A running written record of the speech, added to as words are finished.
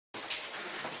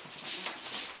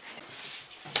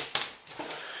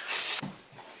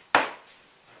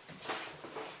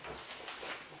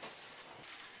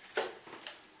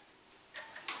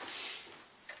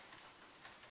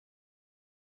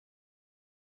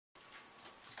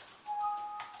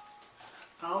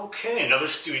Okay, another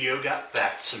studio got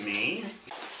back to me.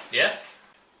 Yeah?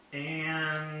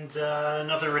 And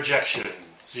another rejection.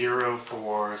 0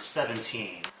 for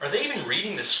 17. Are they even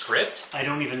reading the script? I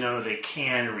don't even know they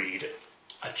can read.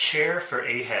 A chair for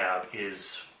Ahab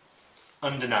is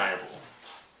undeniable.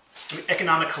 I mean,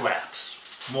 economic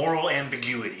collapse, moral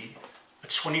ambiguity, a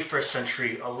 21st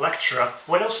century Electra.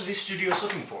 What else are these studios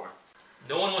looking for?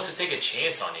 No one wants to take a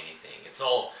chance on anything. It's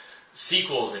all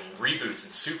sequels and reboots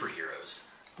and superheroes.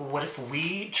 But what if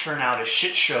we churn out a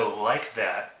shit show like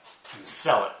that and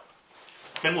sell it?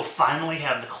 Then we'll finally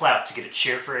have the clout to get a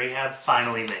chair for Ahab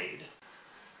finally made.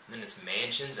 And then it's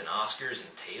mansions and Oscars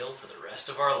and tail for the rest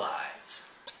of our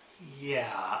lives.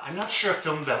 Yeah, I'm not sure a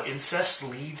film about incest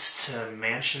leads to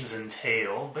mansions and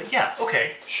tail, but yeah,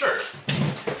 okay, sure.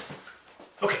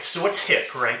 Okay, so what's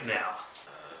hip right now?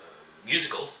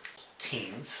 Musicals.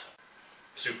 Teens.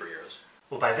 Superheroes.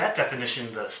 Well, by that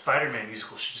definition, the Spider-Man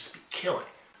musical should just be killing.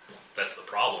 That's the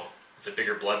problem. It's a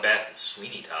bigger bloodbath than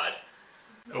Sweeney Todd.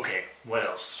 Okay, what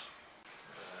else?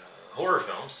 Horror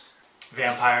films.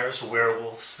 Vampires,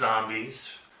 werewolves,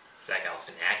 zombies. Zach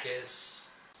Galifianakis.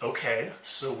 Okay,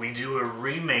 so we do a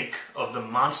remake of The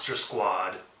Monster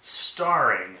Squad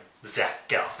starring Zach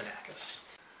Galifianakis.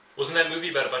 Wasn't that movie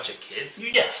about a bunch of kids?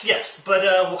 Yes, but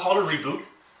we'll call it a reboot,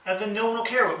 and then no one will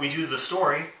care what we do to the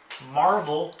story.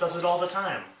 Marvel does it all the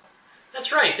time.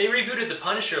 That's right, they rebooted The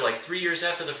Punisher like 3 years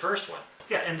after the first one.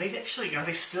 Yeah, and they actually,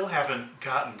 they still haven't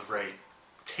gotten the right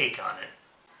take on it.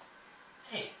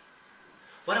 Hey,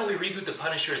 why don't we reboot The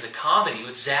Punisher as a comedy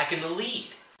with Zach in the lead?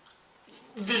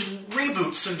 There's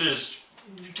reboots and there's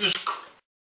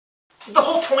the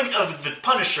whole point of the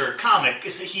Punisher comic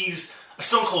is that he's a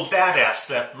stone-cold badass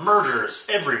that murders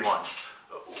everyone.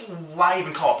 Why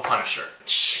even call it the Punisher?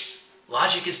 Shh!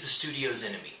 Logic is the studio's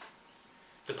enemy.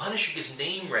 The Punisher gives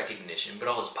name recognition, but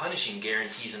all his punishing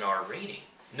guarantees an R rating.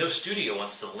 No studio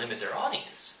wants to limit their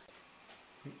audience.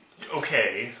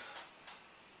 Okay,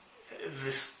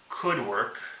 this could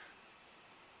work,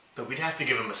 but we'd have to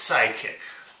give him a sidekick,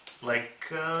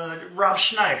 like Rob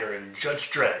Schneider and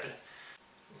Judge Dredd.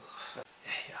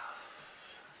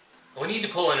 Yeah. We need to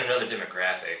pull in another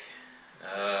demographic.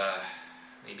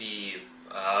 Maybe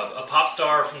a pop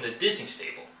star from the Disney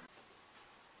stable.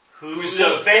 Who's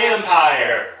a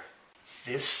vampire?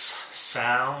 This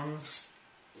sounds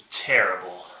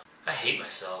terrible. I hate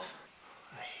myself.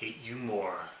 I hate you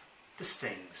more. This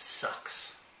thing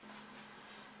sucks.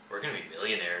 We're gonna be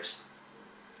millionaires.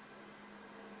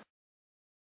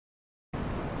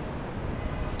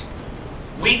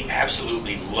 We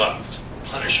absolutely loved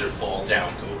Punisher Fall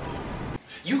Down Go Boom.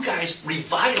 You guys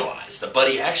revitalized the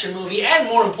buddy action movie and,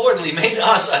 more importantly, made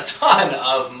us a ton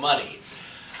of money.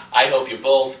 I hope you're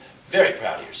both very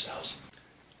proud of yourselves.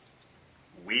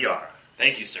 We are.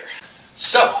 Thank you, sir.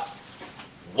 So,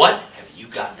 what have you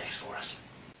got next for us?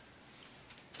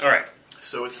 Alright,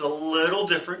 so it's a little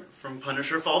different from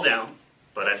Punisher Fall Down,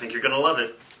 but I think you're going to love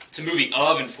it. It's a movie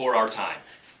of and for our time.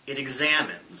 It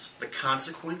examines the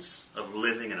consequence of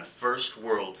living in a first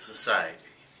world society.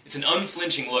 It's an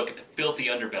unflinching look at the filthy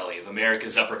underbelly of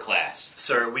America's upper class.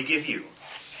 Sir, we give you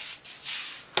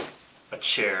a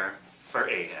chair for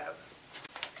Ahab.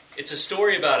 It's a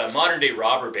story about a modern-day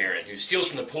robber baron who steals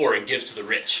from the poor and gives to the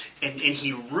rich. And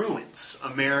he ruins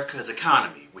America's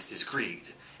economy with his greed.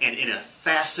 And in a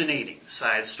fascinating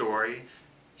side story,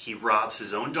 he robs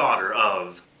his own daughter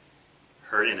of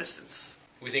her innocence.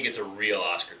 We think it's a real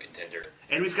Oscar contender.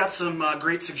 And we've got some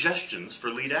great suggestions for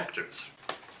lead actors.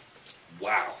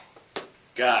 Wow.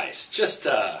 Guys, just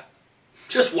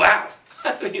wow.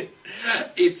 I mean,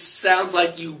 it sounds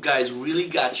like you guys really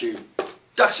got your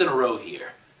ducks in a row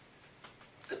here.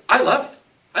 I love it.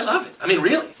 I love it. I mean,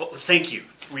 really. Well, thank you.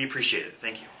 We appreciate it.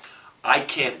 Thank you. I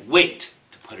can't wait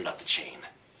to put it up the chain.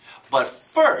 But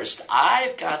first,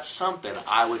 I've got something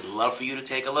I would love for you to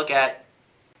take a look at.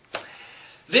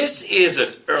 This is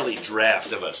an early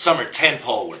draft of a summer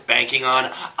tentpole we're banking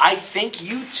on. I think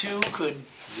you two could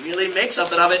really make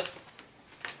something of it.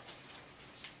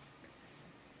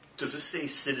 Does this say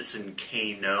Citizen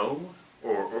Kano?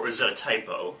 Or is that a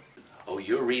typo? Oh,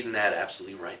 you're reading that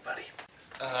absolutely right, buddy.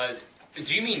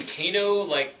 Do you mean Kano,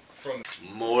 like from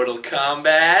Mortal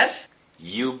Kombat?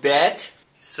 You bet.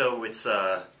 So it's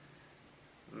a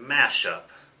mashup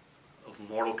of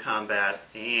Mortal Kombat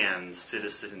and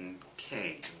Citizen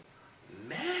Kane.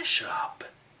 Mashup?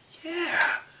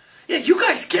 Yeah. Yeah, you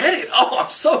guys get it. Oh,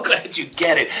 I'm so glad you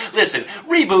get it. Listen,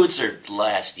 reboots are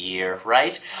last year,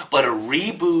 right? But a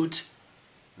reboot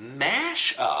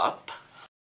mashup,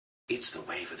 it's the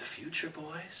wave of the future,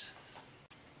 boys.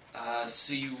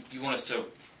 So you want us to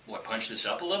What, punch this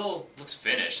up a little? Looks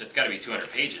finished. It's got to be 200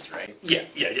 pages, right? Yeah.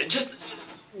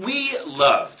 We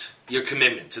loved your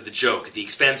commitment to the joke at the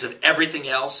expense of everything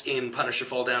else in Punisher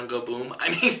Fall Down, Go Boom. I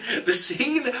mean, the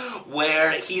scene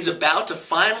where he's about to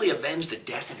finally avenge the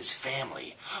death of his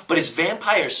family, but his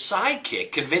vampire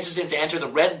sidekick convinces him to enter the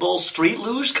Red Bull Street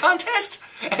Luge contest,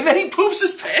 and then he poops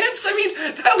his pants? I mean,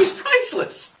 that was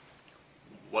priceless.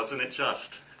 Wasn't it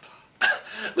just?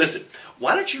 Listen,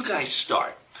 why don't you guys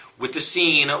start with the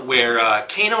scene where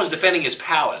Kano is defending his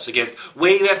palace against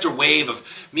wave after wave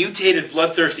of mutated,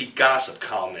 bloodthirsty gossip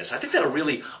columnists. I think that'll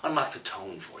really unlock the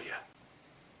tone for you.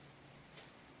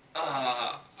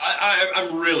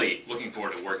 I'm really looking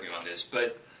forward to working on this,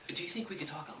 but do you think we could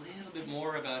talk a little bit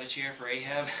more about a chair for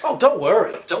Ahab? Oh, don't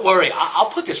worry. Don't worry.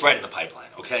 I'll put this right in the pipeline,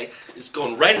 okay? It's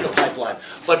going right in the pipeline.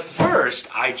 But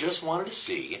first, I just wanted to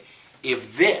see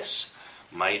if this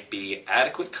might be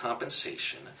adequate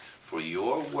compensation for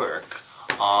your work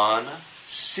on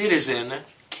Citizen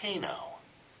Kano.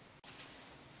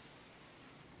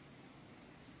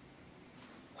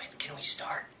 When can we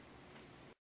start?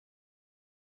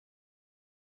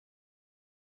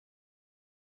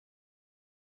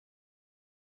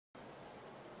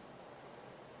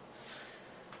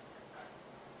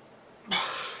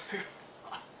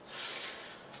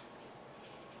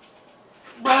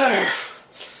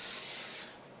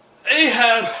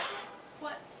 Ahab!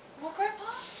 What, Grandpa?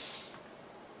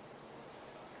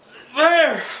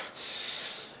 There!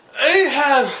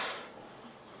 Ahab!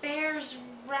 Bears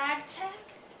ragtag?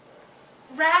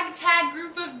 Ragtag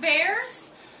group of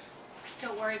bears?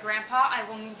 Don't worry, Grandpa. I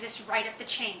will move this right up the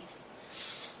chain.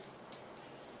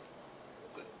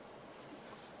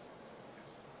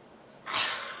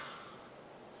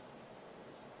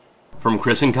 From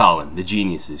Chris and Colin, the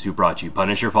geniuses who brought you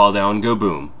Punisher Fall Down, Go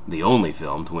Boom, the only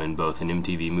film to win both an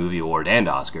MTV Movie Award and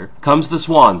Oscar, comes the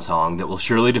swan song that will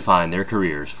surely define their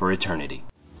careers for eternity.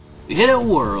 In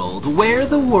a world where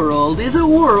the world is a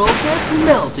world that's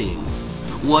melting,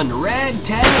 one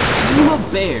ragtag team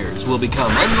of bears will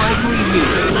become unlikely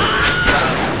heroes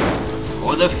but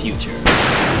for the future.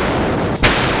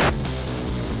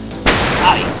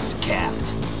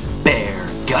 Ice-capped bear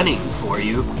gunning for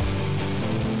you.